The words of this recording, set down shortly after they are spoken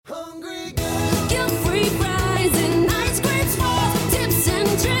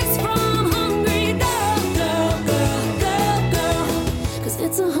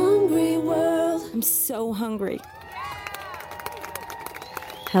hungry.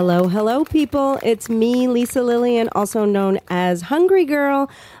 Hello, hello, people. It's me, Lisa Lillian, also known as Hungry Girl.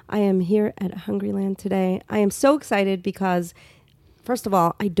 I am here at Hungryland today. I am so excited because, first of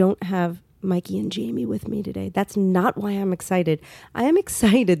all, I don't have Mikey and Jamie with me today. That's not why I'm excited. I am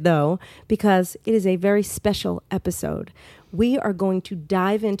excited, though, because it is a very special episode. We are going to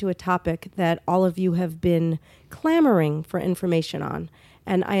dive into a topic that all of you have been clamoring for information on.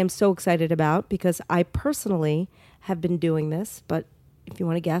 And I am so excited about because I personally have been doing this, but if you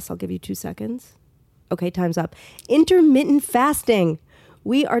want to guess, I'll give you 2 seconds. Okay, time's up. Intermittent fasting.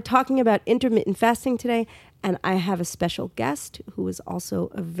 We are talking about intermittent fasting today, and I have a special guest who is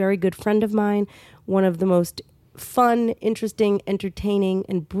also a very good friend of mine, one of the most fun, interesting, entertaining,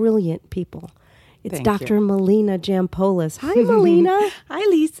 and brilliant people. It's Dr. Melina Jampolis. Hi, Melina. Hi,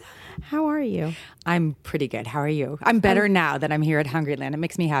 Lisa. How are you? I'm pretty good. How are you? I'm better now that I'm here at Hungryland. It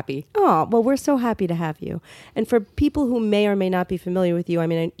makes me happy. Oh, well, we're so happy to have you. And for people who may or may not be familiar with you, I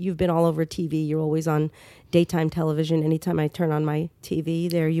mean, you've been all over TV. You're always on daytime television. Anytime I turn on my TV,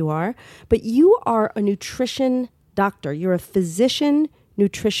 there you are. But you are a nutrition doctor. You're a physician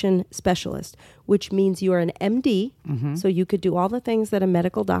nutrition specialist, which means you are an MD. Mm-hmm. So you could do all the things that a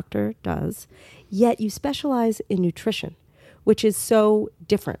medical doctor does, yet you specialize in nutrition, which is so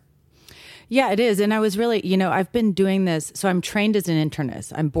different. Yeah, it is. And I was really, I've been doing this. So I'm trained as an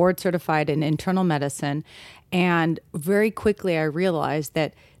internist. I'm board certified in internal medicine. And very quickly I realized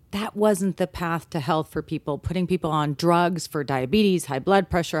that wasn't the path to health for people, putting people on drugs for diabetes, high blood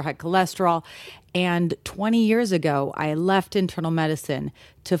pressure, high cholesterol. And 20 years ago, I left internal medicine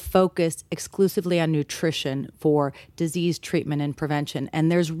to focus exclusively on nutrition for disease treatment and prevention. And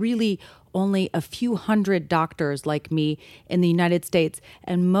there's really only a few hundred doctors like me in the United States,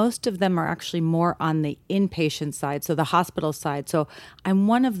 and most of them are actually more on the inpatient side, so the hospital side. So I'm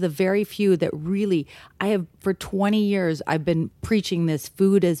one of the very few that really, for 20 years, I've been preaching this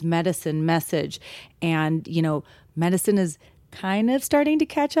food as medicine message. And, medicine is kind of starting to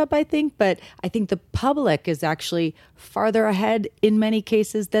catch up, I think, but I think the public is actually farther ahead in many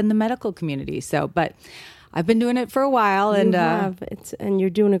cases than the medical community. But I've been doing it for a while, and and you're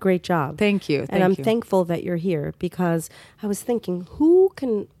doing a great job. Thank you. And I'm thankful that you're here because I was thinking, who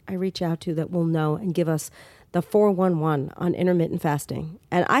can I reach out to that will know and give us the 411 on intermittent fasting?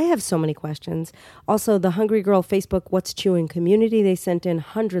 And I have so many questions. Also, the Hungry Girl Facebook What's Chewing community, they sent in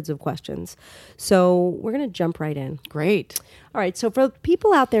hundreds of questions. So we're going to jump right in. Great. All right. So for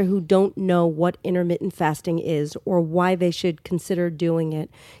people out there who don't know what intermittent fasting is or why they should consider doing it,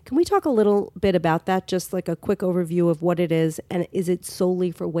 can we talk a little bit about that? Just like a quick overview of what it is, and is it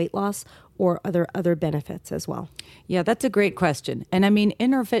solely for weight loss or are there other benefits as well? Yeah, that's a great question. And I mean,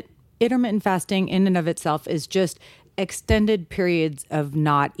 intermittent fasting in and of itself is just extended periods of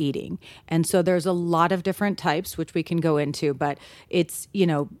not eating. And so there's a lot of different types, which we can go into, but it's,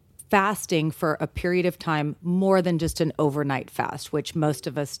 fasting for a period of time more than just an overnight fast, which most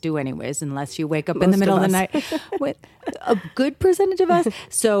of us do anyways, unless you wake up in the middle of the night with a good percentage of us.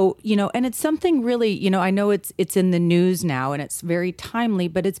 So, and it's something really, I know it's in the news now and it's very timely,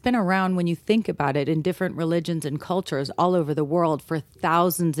 but it's been around when you think about it in different religions and cultures all over the world for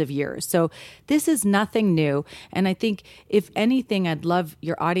thousands of years. So this is nothing new. And I think if anything, I'd love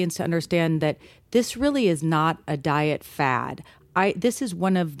your audience to understand that this really is not a diet fad. This is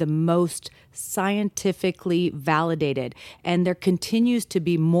one of the most scientifically validated, and there continues to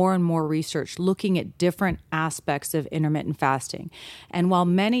be more and more research looking at different aspects of intermittent fasting. And while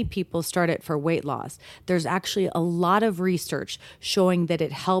many people start it for weight loss, there's actually a lot of research showing that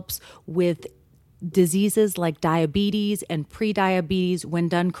it helps with diseases like diabetes and prediabetes when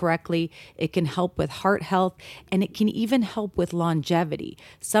done correctly. It can help with heart health, and it can even help with longevity.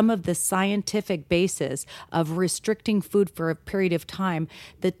 Some of the scientific basis of restricting food for a period of time,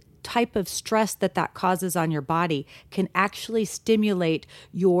 the type of stress that causes on your body can actually stimulate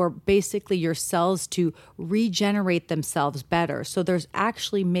your cells to regenerate themselves better. So there's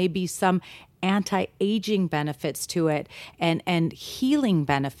actually maybe some anti-aging benefits to it and healing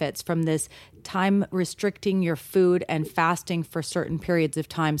benefits from this time restricting your food and fasting for certain periods of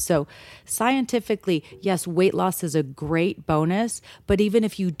time. So scientifically, yes, weight loss is a great bonus, but even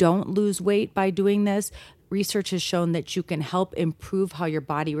if you don't lose weight by doing this, research has shown that you can help improve how your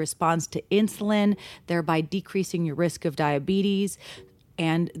body responds to insulin, thereby decreasing your risk of diabetes.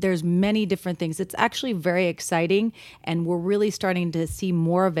 And there's many different things. It's actually very exciting, and we're really starting to see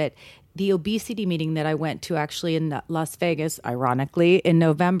more of it the obesity meeting that I went to actually in Las Vegas, ironically, in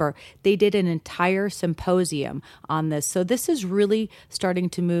November, they did an entire symposium on this. So this is really starting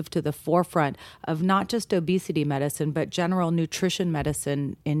to move to the forefront of not just obesity medicine, but general nutrition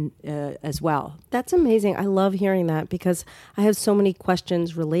medicine as well. That's amazing. I love hearing that because I have so many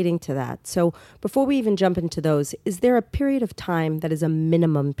questions relating to that. So before we even jump into those, is there a period of time that is a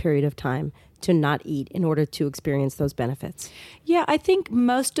minimum period of time to not eat in order to experience those benefits? Yeah, I think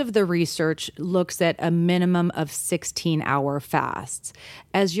most of the research looks at a minimum of 16-hour fasts.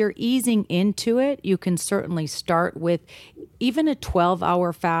 As you're easing into it, you can certainly start with even a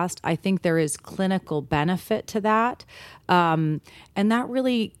 12-hour fast. I think there is clinical benefit to that. And that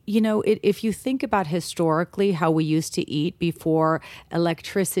really, if you think about historically how we used to eat before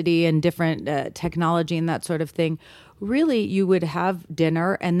electricity and different technology and that sort of thing, really, you would have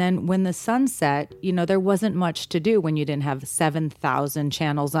dinner, and then when the sun set, there wasn't much to do when you didn't have 7,000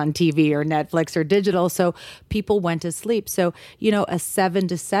 channels on TV or Netflix or digital, so people went to sleep. So, a 7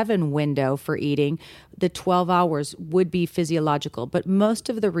 to 7 window for eating, the 12 hours would be physiological. But most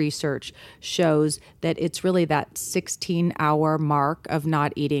of the research shows that it's really that 16-hour mark of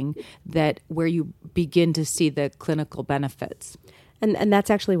not eating that where you begin to see the clinical benefits. And that's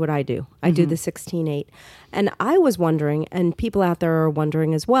actually what I do. I do the 16-8. And I was wondering, and people out there are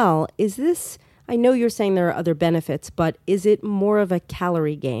wondering as well, is this, I know you're saying there are other benefits, but is it more of a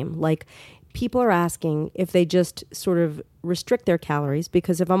calorie game? Like people are asking if they just sort of restrict their calories,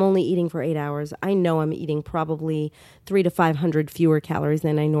 because if I'm only eating for 8 hours, I know I'm eating probably 300 to 500 fewer calories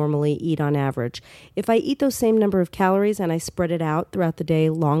than I normally eat on average. If I eat those same number of calories and I spread it out throughout the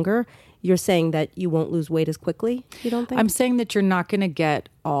day longer, you're saying that you won't lose weight as quickly, you don't think? I'm saying that you're not going to get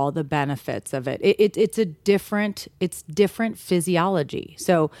all the benefits of it. It's different physiology.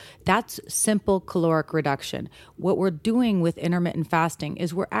 So that's simple caloric reduction. What we're doing with intermittent fasting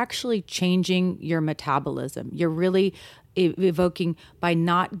is we're actually changing your metabolism. You're really evoking by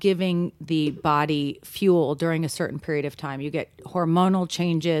not giving the body fuel during a certain period of time. You get hormonal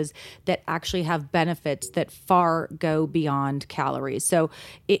changes that actually have benefits that far go beyond calories. So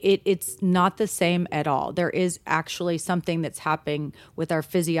it's not the same at all. There is actually something that's happening with our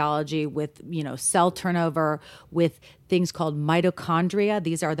physiology, with cell turnover, with things called mitochondria.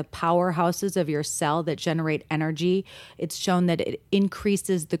 These are the powerhouses of your cell that generate energy. It's shown that it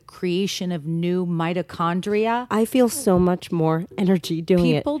increases the creation of new mitochondria. I feel so much more energy doing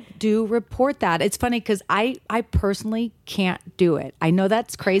it. People do report that. It's funny because I personally can't do it. I know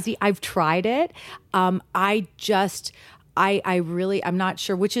that's crazy. I've tried it. I'm not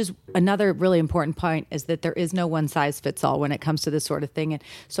sure, which is another really important point, is that there is no one size fits all when it comes to this sort of thing. And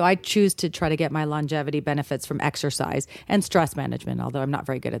so I choose to try to get my longevity benefits from exercise and stress management, although I'm not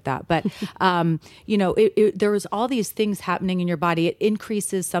very good at that. But, there was all these things happening in your body. It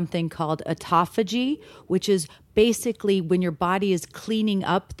increases something called autophagy, which is basically when your body is cleaning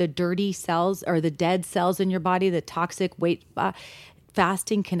up the dirty cells or the dead cells in your body, the toxic weight.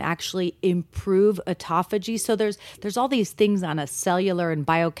 Fasting can actually improve autophagy. So there's all these things on a cellular and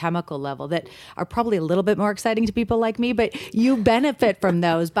biochemical level that are probably a little bit more exciting to people like me, but you benefit from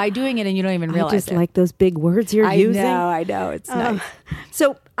those by doing it and you don't even realize it. I just like those big words you're using. I know. It's nice.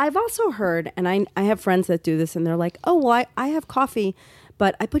 So I've also heard, and I have friends that do this, and they're like, oh, well, I have coffee,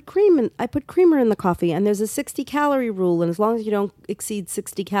 but I put creamer in the coffee, and there's a 60-calorie rule, and as long as you don't exceed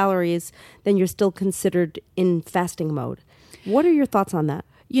 60 calories, then you're still considered in fasting mode. What are your thoughts on that?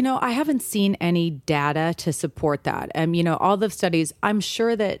 I haven't seen any data to support that. All the studies, I'm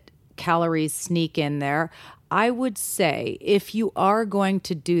sure that calories sneak in there. I would say if you are going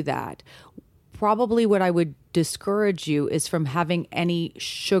to do that, probably what I would discourage you is from having any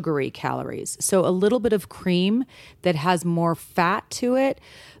sugary calories. So a little bit of cream that has more fat to it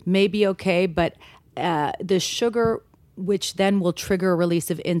may be okay, but the sugar, which then will trigger a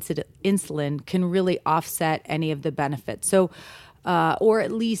release of insulin, can really offset any of the benefits. So, or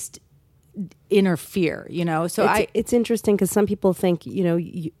at least interfere, So it's interesting because some people think,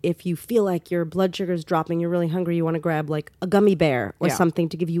 if you feel like your blood sugar is dropping, you're really hungry, you want to grab like a gummy bear or something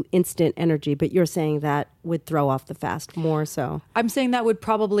to give you instant energy. But you're saying that would throw off the fast more so. I'm saying that would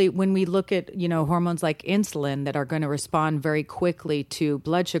probably, when we look at, hormones like insulin that are going to respond very quickly to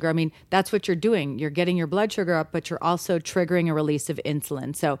blood sugar, that's what you're doing. You're getting your blood sugar up, but you're also triggering a release of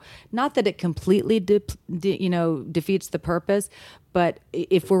insulin. So not that it completely, defeats the purpose, but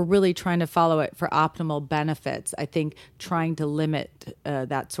if we're really trying to follow for optimal benefits. I think trying to limit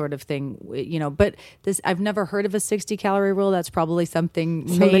that sort of thing, but I've never heard of a 60 calorie rule. That's probably something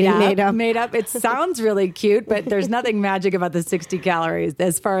made up. It sounds really cute, but there's nothing magic about the 60 calories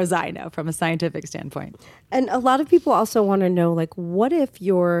as far as I know from a scientific standpoint. And a lot of people also want to know, like, what if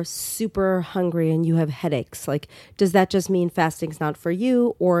you're super hungry and you have headaches? Like, does that just mean fasting's not for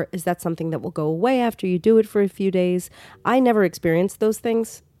you? Or is that something that will go away after you do it for a few days? I never experienced those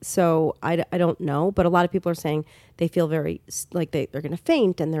things, so I don't know. But a lot of people are saying they feel very like they're going to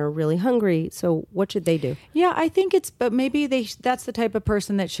faint and they're really hungry. So what should they do? Yeah, I think but maybe that's the type of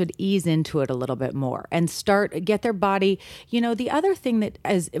person that should ease into it a little bit more and get their body. The other thing that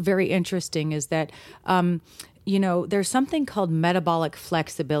is very interesting is that, there's something called metabolic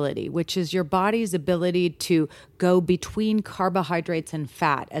flexibility, which is your body's ability to go between carbohydrates and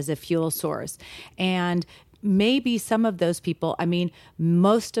fat as a fuel source. And maybe some of those people,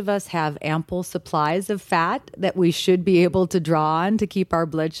 most of us have ample supplies of fat that we should be able to draw on to keep our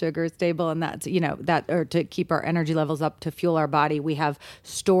blood sugar stable, and that's, or to keep our energy levels up to fuel our body. We have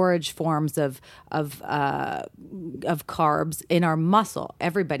storage forms of carbs in our muscle.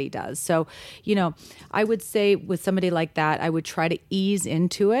 Everybody does. So, I would say with somebody like that, I would try to ease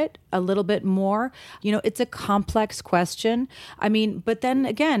into it a little bit more. It's a complex question. But then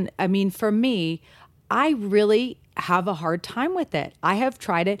again, for me, I really have a hard time with it. I have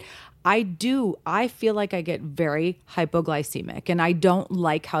tried it. I feel like I get very hypoglycemic, and I don't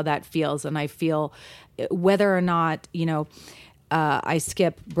like how that feels. And I feel whether or not, I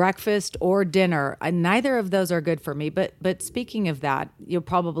skip breakfast or dinner, neither of those are good for me. But speaking of that,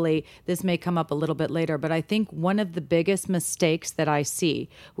 this may come up a little bit later, but I think one of the biggest mistakes that I see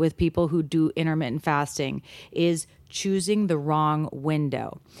with people who do intermittent fasting is choosing the wrong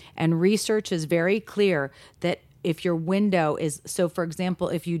window. And research is very clear that if your window is, so for example,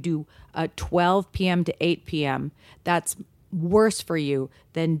 if you do 12 p.m. to 8 p.m., that's worse for you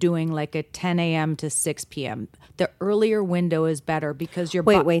than doing like a 10 a.m. to 6 p.m. The earlier window is better because your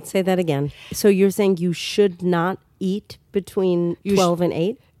Wait, say that again. So you're saying you should not eat between 12 and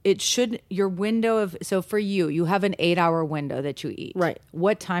 8? It should, your window of, so for you have an 8-hour window that you eat. Right.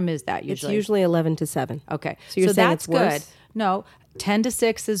 What time is that usually? It's usually 11 to 7. Okay. So you're saying that's it's worse? good. No, 10 to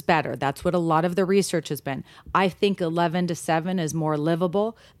 6 is better. That's what a lot of the research has been. I think 11 to 7 is more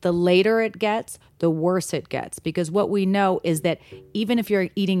livable. The later it gets, the worse it gets. Because what we know is that even if you're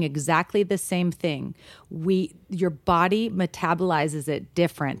eating exactly the same thing, your body metabolizes it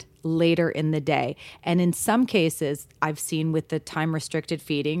different later in the day. And in some cases, I've seen with the time-restricted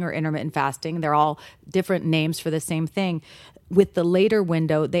feeding or intermittent fasting, they're all different names for the same thing. With the later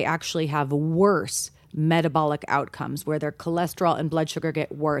window, they actually have worse metabolic outcomes where their cholesterol and blood sugar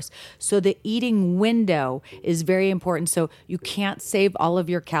get worse. So the eating window is very important. So you can't save all of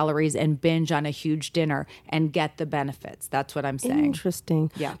your calories and binge on a huge dinner and get the benefits. That's what I'm saying. Interesting.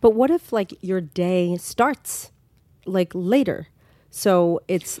 Yeah. But what if like your day starts like later? So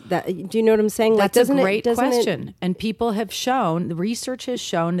it's that. Do you know what I'm saying? That's a great question. And people have shown, the research has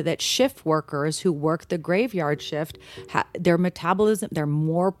shown that shift workers who work the graveyard shift, their metabolism, they're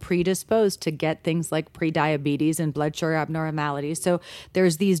more predisposed to get things like prediabetes and blood sugar abnormalities. So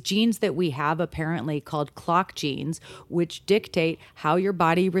there's these genes that we have apparently called clock genes, which dictate how your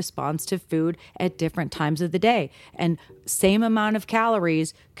body responds to food at different times of the day. And same amount of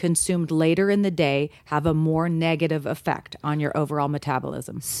calories consumed later in the day have a more negative effect on your overall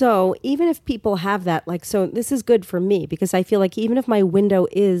metabolism. So even if people have that, so this is good for me because I feel like even if my window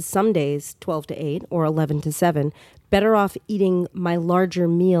is some days 12 to 8 or 11 to 7, better off eating my larger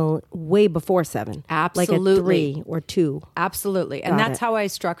meal way before 7. Absolutely. Like at 3 or 2. Absolutely. And that's how I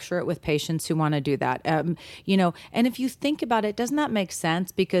structure it with patients who want to do that. And if you think about it, doesn't that make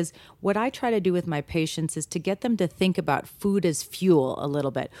sense? Because what I try to do with my patients is to get them to think about food as fuel a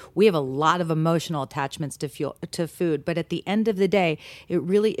little bit. We have a lot of emotional attachments to food, but at the end of the day, it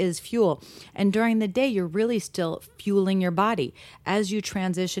really is fuel. And during the day, you're really still fueling your body. As you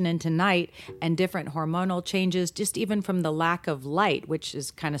transition into night and different hormonal changes, just even from the lack of light, which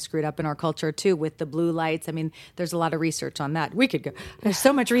is kind of screwed up in our culture too, with the blue lights. There's a lot of research on that. We could go. There's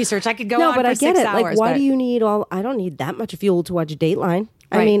so much research. I could go on for 6 hours. No, but I get it. Why do you need I don't need that much fuel to watch Dateline.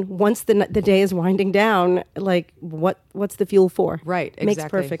 Right. Once the day is winding down, what's the fuel for? Right, exactly. Makes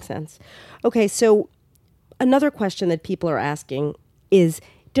perfect sense. Okay, so another question that people are asking is,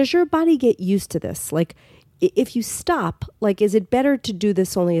 does your body get used to this? If you stop, is it better to do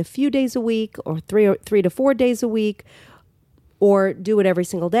this only a few days a week or 3 to 4 days a week, or do it every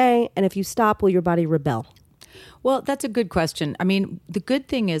single day? And if you stop, will your body rebel? Well, that's a good question. I mean, the good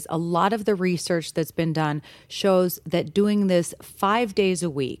thing is a lot of the research that's been done shows that doing this 5 days a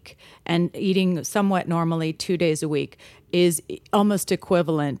week and eating somewhat normally 2 days a week is almost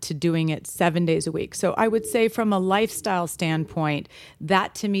equivalent to doing it 7 days a week. So I would say from a lifestyle standpoint,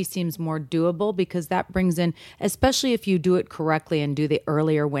 that to me seems more doable because that brings in, especially if you do it correctly and do the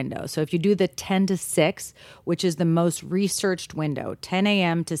earlier window. So if you do the 10 to 6, which is the most researched window, 10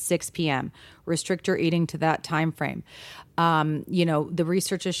 a.m. to 6 p.m., restrict your eating to that time frame. The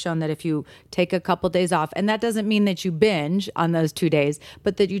research has shown that if you take a couple days off, and that doesn't mean that you binge on those 2 days,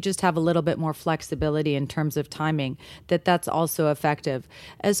 but that you just have a little bit more flexibility in terms of timing, that's also effective.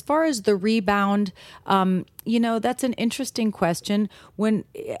 As far as the rebound, that's an interesting question. When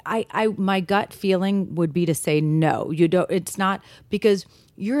my gut feeling would be to say no, you don't. It's not, because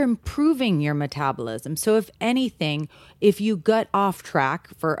you're improving your metabolism. So if anything, if you got off track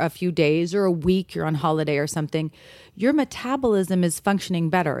for a few days or a week, you're on holiday or something, your metabolism is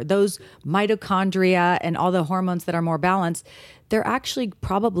functioning better. Those mitochondria and all the hormones that are more balanced, they're actually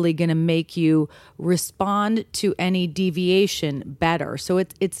probably going to make you respond to any deviation better. So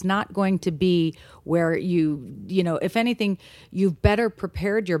it's not going to be where if anything, you've better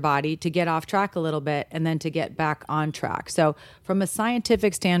prepared your body to get off track a little bit and then to get back on track. So from a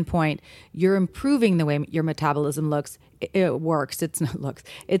scientific standpoint, you're improving the way your metabolism looks. It works.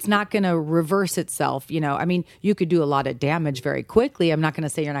 It's not going to reverse itself. I mean, you could do a lot of damage very quickly. I'm not going to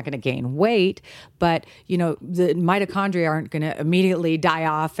say you're not going to gain weight, but the mitochondria aren't going to immediately die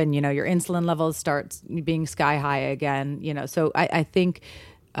off, and your insulin levels starts being sky high again. So I think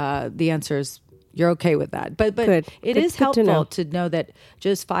the answer is you're okay with that. But it is helpful to know that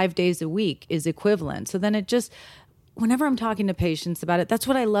just 5 days a week is equivalent. So then whenever I'm talking to patients about it, that's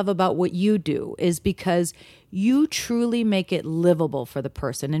what I love about what you do, is because you truly make it livable for the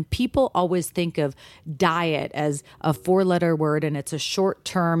person. And people always think of diet as a 4-letter word, and it's a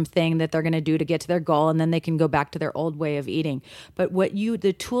short-term thing that they're going to do to get to their goal, and then they can go back to their old way of eating. But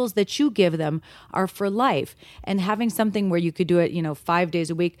the tools that you give them are for life. And having something where you could do it, 5 days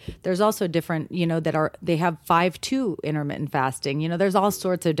a week. There's also different, they have 5-2 intermittent fasting. There's all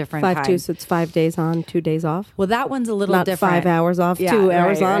sorts of different 5-2, kinds. so it's 5 days on, 2 days off. Well, that one's a little Not different. 5 hours off, 2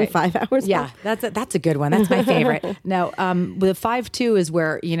 hours on, 5 hours off. Yeah, that's a good one. That's my favorite. Now, the 5-2 is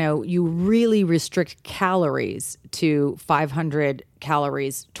where, you really restrict calories to 500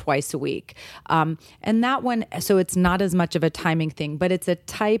 calories twice a week. And that one, so it's not as much of a timing thing, but it's a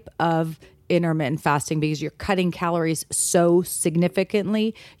type of intermittent fasting because you're cutting calories so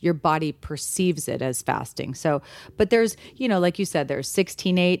significantly, your body perceives it as fasting. So, but there's, like you said, there's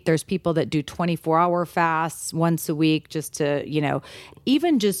 16/8. There's people that do 24-hour fasts once a week just to,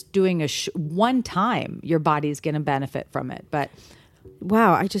 even just doing one time, your body's going to benefit from it. But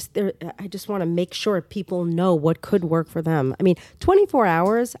wow, I just want to make sure people know what could work for them. I mean, 24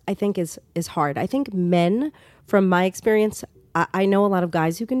 hours, I think is hard. I think men, from my experience, I know a lot of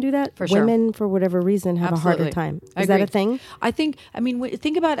guys who can do that. For sure. Women, for whatever reason, have Absolutely. a harder time. I Is that agree. a thing?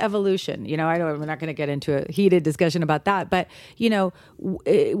 Think about evolution. I know we're not going to get into a heated discussion about that, but,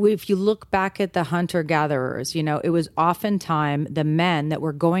 if you look back at the hunter-gatherers, it was oftentimes the men that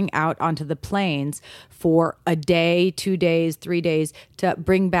were going out onto the plains for a day, 2 days, 3 days to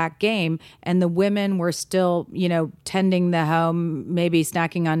bring back game. And the women were still, tending the home, maybe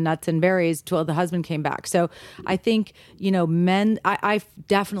snacking on nuts and berries till the husband came back. So I think, men, I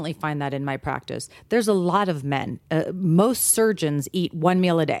definitely find that in my practice. There's a lot of men. Most surgeons eat one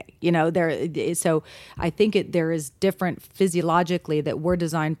meal a day. So I think there is different physiologically that we're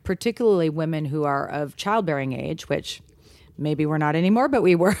designed, particularly women who are of childbearing age, which maybe we're not anymore, but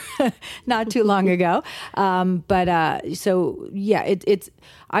we were not too long ago.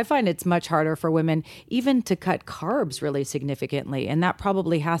 I find it's much harder for women even to cut carbs really significantly. And that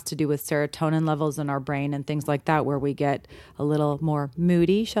probably has to do with serotonin levels in our brain and things like that, where we get a little more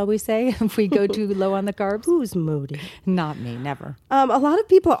moody, shall we say, if we go too low on the carbs. Who's moody? Not me, never. A lot of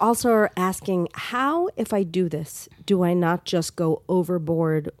people also are asking, how, if I do this, do I not just go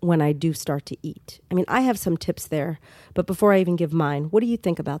overboard when I do start to eat? I mean, I have some tips there, but before I even give mine, what do you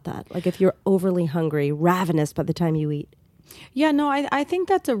think about that? Like if you're overly hungry, ravenous by the time you eat? Yeah, no, I think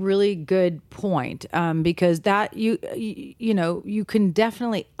that's a really good point, because that you can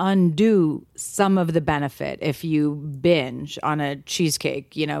definitely undo some of the benefit if you binge on a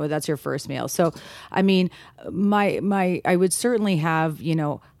cheesecake. That's your first meal. So, I mean, I would certainly have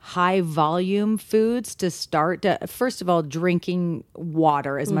high volume foods to start. First of all, drinking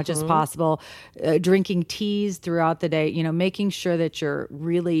water as much as possible, drinking teas throughout the day. Making sure that you're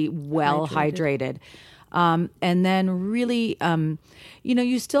really well hydrated. And then really,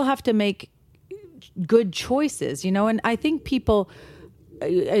 you still have to make good choices, and I think people,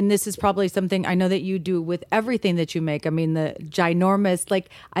 and this is probably something I know that you do with everything that you make. I mean, the ginormous, like,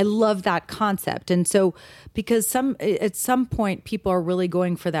 I love that concept. And so, because at some point people are really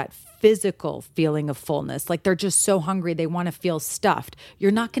going for that physical feeling of fullness. Like they're just so hungry. They want to feel stuffed.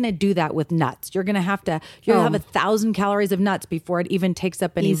 You're not going to do that with nuts. You're going to have 1,000 calories of nuts before it even takes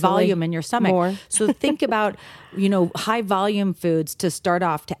up any volume in your stomach. More. So think about, high volume foods to start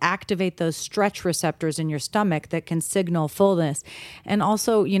off to activate those stretch receptors in your stomach that can signal fullness. And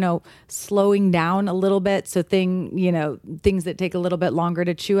also, slowing down a little bit. So things that take a little bit longer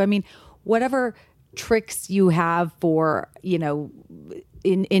to chew. I mean, whatever tricks you have for,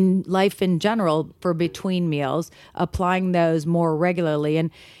 in life in general for between meals, applying those more regularly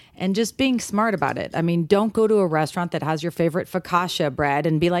and just being smart about it. I mean, don't go to a restaurant that has your favorite focaccia bread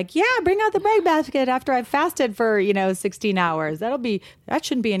and be like, yeah, bring out the bread basket after I've fasted for, 16 hours. That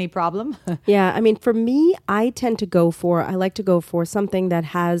shouldn't be any problem. Yeah. I mean, for me, I like to go for something that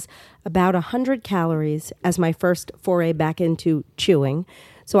has about 100 calories as my first foray back into chewing.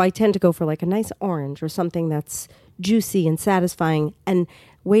 So I tend to go for like a nice orange or something that's juicy and satisfying, and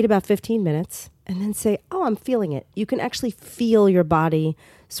wait about 15 minutes and then say, oh, I'm feeling it. You can actually feel your body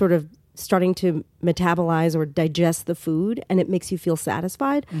sort of starting to metabolize or digest the food, and it makes you feel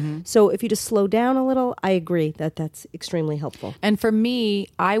satisfied. Mm-hmm. So if you just slow down a little, I agree that that's extremely helpful. And for me,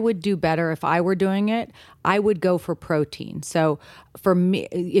 I would do better if I were doing it. I would go for protein. So for me,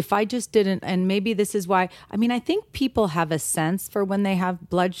 if I just didn't, and maybe this is why, I think people have a sense for when they have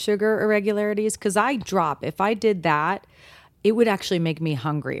blood sugar irregularities, because I drop. If I did that, it would actually make me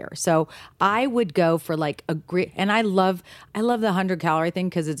hungrier. So I would go for like and I love the 100-calorie thing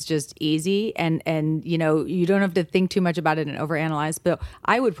because it's just easy and you don't have to think too much about it and overanalyze. But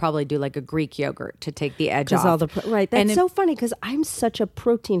I would probably do like a Greek yogurt to take the edge off. Right. That's so funny because I'm such a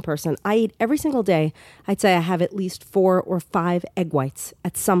protein person. I eat every single day. I'd say I have at least 4 or 5 egg whites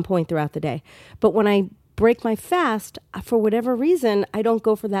at some point throughout the day. But when I break my fast, for whatever reason, I don't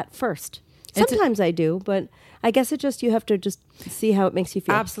go for that first. Sometimes I do, but I guess you have to just see how it makes you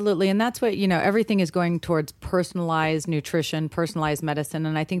feel. Absolutely. And that's what, everything is going towards personalized nutrition, personalized medicine.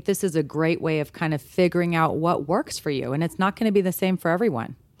 And I think this is a great way of kind of figuring out what works for you. And it's not going to be the same for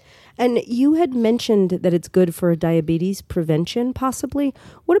everyone. And you had mentioned that it's good for diabetes prevention, possibly.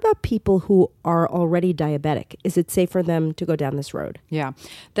 What about people who are already diabetic? Is it safe for them to go down this road? Yeah,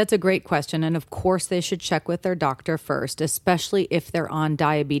 that's a great question. And of course, they should check with their doctor first, especially if they're on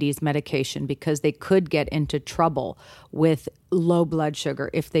diabetes medication, because they could get into trouble with low blood sugar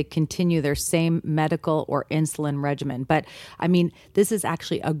if they continue their same medical or insulin regimen. But this is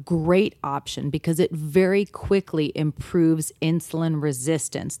actually a great option because it very quickly improves insulin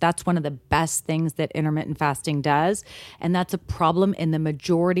resistance. That's one of the best things that intermittent fasting does. And that's a problem in the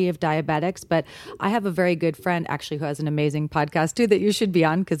majority of diabetics. But I have a very good friend actually who has an amazing podcast too that you should be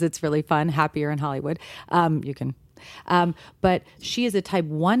on because it's really fun, Happier in Hollywood. You can but she is a type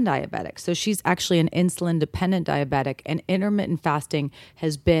 1 diabetic. So she's actually an insulin dependent diabetic, and intermittent fasting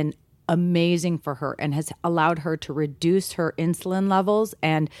has been amazing for her and has allowed her to reduce her insulin levels,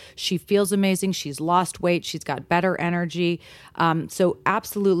 and she feels amazing. She's lost weight. She's got better energy. So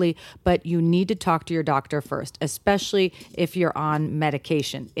absolutely, but you need to talk to your doctor first, especially if you're on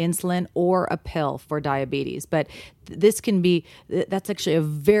medication, insulin or a pill for diabetes. But that's actually a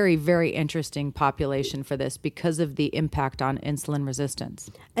very, very interesting population for this because of the impact on insulin resistance.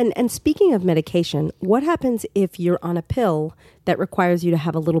 And speaking of medication, what happens if you're on a pill that requires you to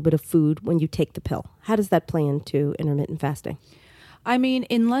have a little bit of food when you take the pill? How does that play into intermittent fasting?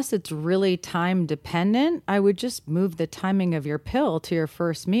 Unless it's really time dependent, I would just move the timing of your pill to your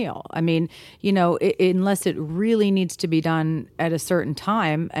first meal. Unless it really needs to be done at a certain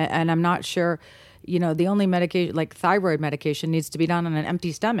time, and I'm not sure. The only medication, like thyroid medication, needs to be done on an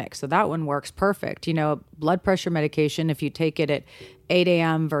empty stomach. So that one works perfect. Blood pressure medication, if you take it at 8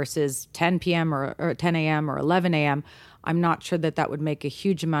 a.m. versus 10 p.m. or 10 a.m. or 11 a.m., I'm not sure that would make a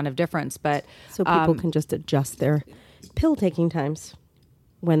huge amount of difference. But so people can just adjust their pill taking times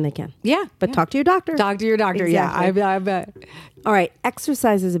when they can. Yeah. But talk to your doctor. Talk to your doctor. Exactly. Yeah, I bet. All right.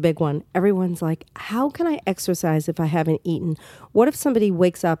 Exercise is a big one. Everyone's like, how can I exercise if I haven't eaten? What if somebody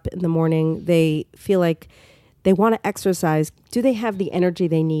wakes up in the morning, they feel like they want to exercise? Do they have the energy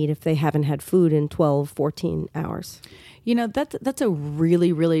they need if they haven't had food in 12, 14 hours? That's a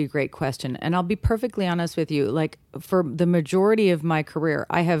really, really great question. And I'll be perfectly honest with you. Like, for the majority of my career,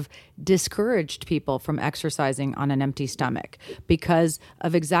 I have discouraged people from exercising on an empty stomach because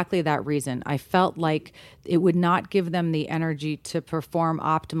of exactly that reason. I felt like it would not give them the energy to perform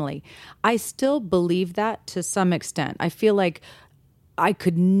optimally. I still believe that to some extent. I feel like I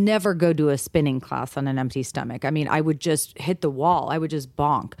could never go to a spinning class on an empty stomach. I mean, I would just hit the wall. I would just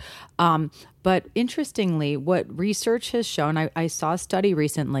bonk. But interestingly, what research has shown, I saw a study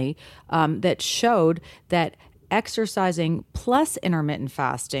recently that showed that exercising plus intermittent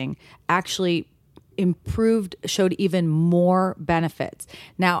fasting actually showed even more benefits.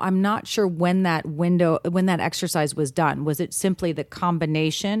 Now, I'm not sure when that exercise was done. Was it simply the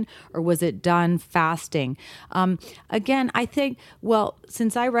combination, or was it done fasting? Again, I think, well,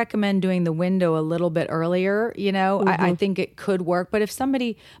 since I recommend doing the window a little bit earlier, I think it could work. But if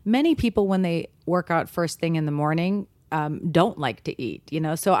many people, when they work out first thing in the morning, don't like to eat,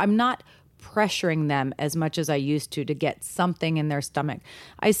 so I'm not pressuring them as much as I used to get something in their stomach.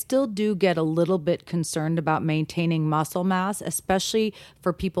 I still do get a little bit concerned about maintaining muscle mass, especially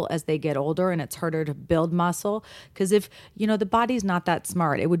for people as they get older and it's harder to build muscle. Because if, the body's not that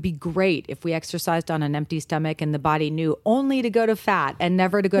smart, it would be great if we exercised on an empty stomach and the body knew only to go to fat and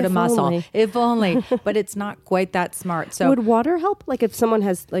never to go to muscle. Only. If only. But it's not quite that smart. So would water help? Like if someone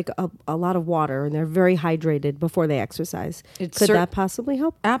has like a lot of water and they're very hydrated before they exercise, could that possibly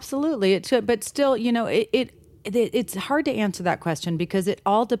help? Absolutely. It should, but still, it's hard to answer that question because it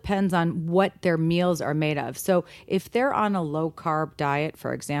all depends on what their meals are made of. So if they're on a low carb diet,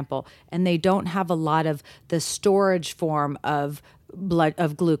 for example, and they don't have a lot of the storage form of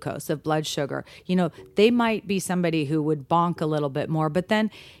glucose, of blood sugar, they might be somebody who would bonk a little bit more. But then,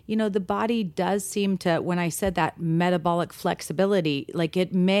 the body does seem to, when I said that metabolic flexibility, like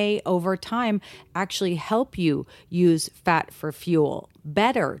it may over time actually help you use fat for fuel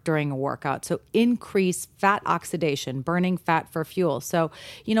better during a workout. So increase fat oxidation, burning fat for fuel. So,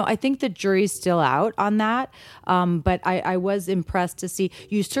 I think the jury's still out on that. But I was impressed to see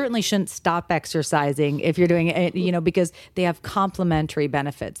you certainly shouldn't stop exercising if you're doing it, because they have complementary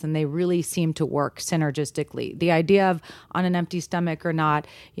benefits and they really seem to work synergistically. The idea of on an empty stomach or not,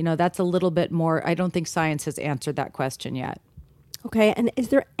 that's a little bit more, I don't think science has answered that question yet. Okay. And is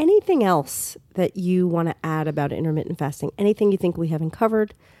there anything else that you want to add about intermittent fasting? Anything you think we haven't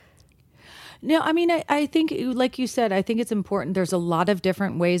covered? No, I mean, I think, like you said, I think it's important. There's a lot of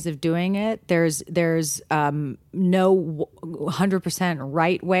different ways of doing it. There's no 100%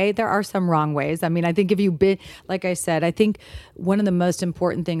 right way. There are some wrong ways. I mean, I think like I said, I think one of the most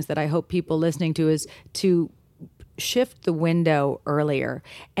important things that I hope people listening to is to shift the window earlier.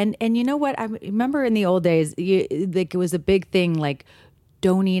 And you know what? I remember in the old days, it was a big thing, like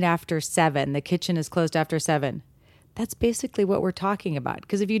don't eat after 7. The kitchen is closed after 7. That's basically what we're talking about.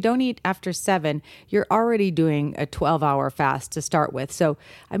 Because if you don't eat after 7, you're already doing a 12-hour fast to start with. So,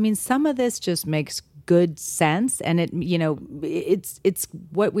 I mean, some of this just makes good sense. And it's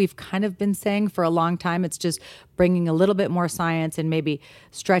what we've kind of been saying for a long time. It's just bringing a little bit more science and maybe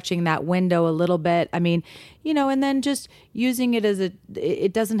stretching that window a little bit. I mean, and then just using it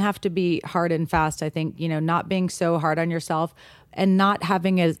it doesn't have to be hard and fast. I think, not being so hard on yourself and not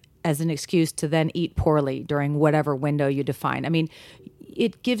having as an excuse to then eat poorly during whatever window you define. I mean,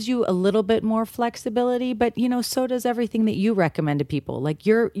 it gives you a little bit more flexibility, but so does everything that you recommend to people. Like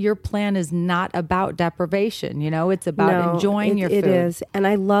your plan is not about deprivation, it's about enjoying your food. It is. And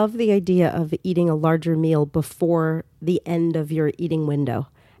I love the idea of eating a larger meal before the end of your eating window.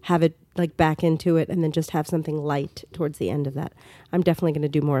 Have it like back into it and then just have something light towards the end of that. I'm definitely going to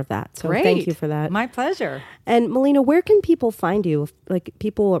do more of that. So Great. Thank you for that. My pleasure. And Melina, where can people find you? Like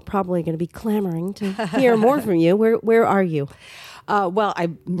people are probably going to be clamoring to hear more from you. Where are you? Well,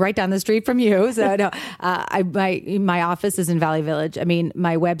 I'm right down the street from you. So no, my office is in Valley Village. I mean,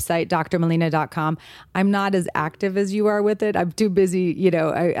 my website, drmelina.com. I'm not as active as you are with it. I'm too busy.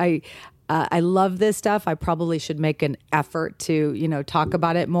 I love this stuff. I probably should make an effort to, talk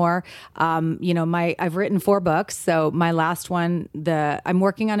about it more. I've written 4 books. So my last one, I'm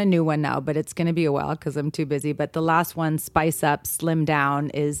working on a new one now, but it's going to be a while because I'm too busy. But the last one, Spice Up, Slim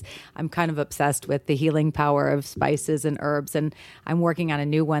Down, I'm kind of obsessed with the healing power of spices and herbs. And I'm working on a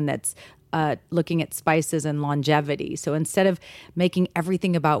new one that's looking at spices and longevity. So instead of making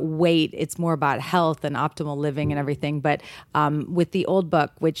everything about weight, it's more about health and optimal living and everything. But with the old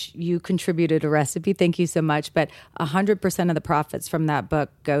book, which you contributed a recipe, thank you so much. But 100% of the profits from that book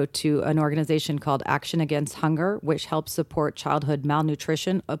go to an organization called Action Against Hunger, which helps support childhood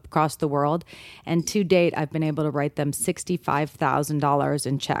malnutrition across the world. And to date, I've been able to write them $65,000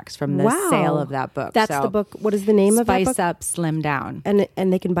 in checks from the sale of that book. That's the book. What is the name of that book? Spice Up, Slim Down.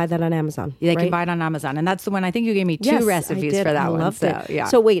 And they can buy that on Amazon. Amazon. They right? can buy it on Amazon. And that's the one, I think you gave me two Yes, recipes I did. for that I one. loved it. Yeah.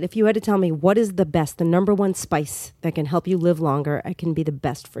 So wait, if you had to tell me what is the best, the number one spice that can help you live longer, it can be the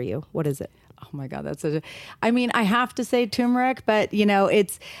best for you. What is it? Oh my God, I have to say turmeric, but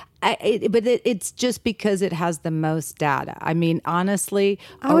it's just because it has the most data. I mean, honestly,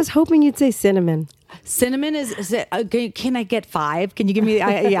 I was hoping you'd say cinnamon. cinnamon can I get 5? Can you give me,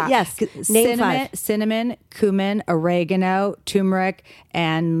 yeah. Yes, name 5. Cinnamon, cumin, oregano, turmeric,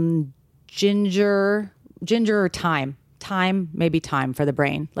 and ginger or thyme. Maybe thyme for the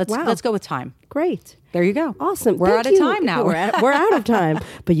brain. Let's go with thyme. Great. There you go. Awesome. We're Thank out of you. time now. We're out of time.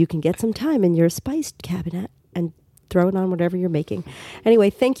 But you can get some thyme in your spice cabinet and throw it on whatever you're making. Anyway,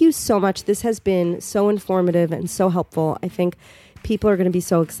 thank you so much. This has been so informative and so helpful. I think people are going to be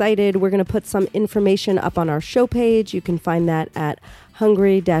so excited. We're going to put some information up on our show page. You can find that at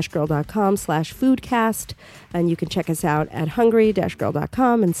hungry-girl.com/foodcast. And you can check us out at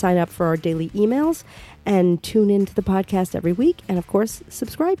hungry-girl.com and sign up for our daily emails and tune into the podcast every week. And of course,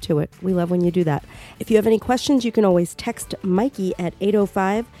 subscribe to it. We love when you do that. If you have any questions, you can always text Mikey at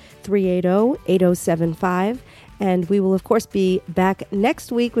 805-380-8075. And we will, of course, be back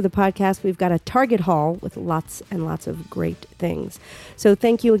next week with a podcast. We've got a Target haul with lots and lots of great things. So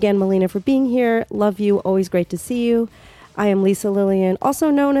thank you again, Melina, for being here. Love you. Always great to see you. I am Lisa Lillian, also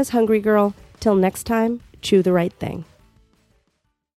known as Hungry Girl. Till next time, chew the right thing.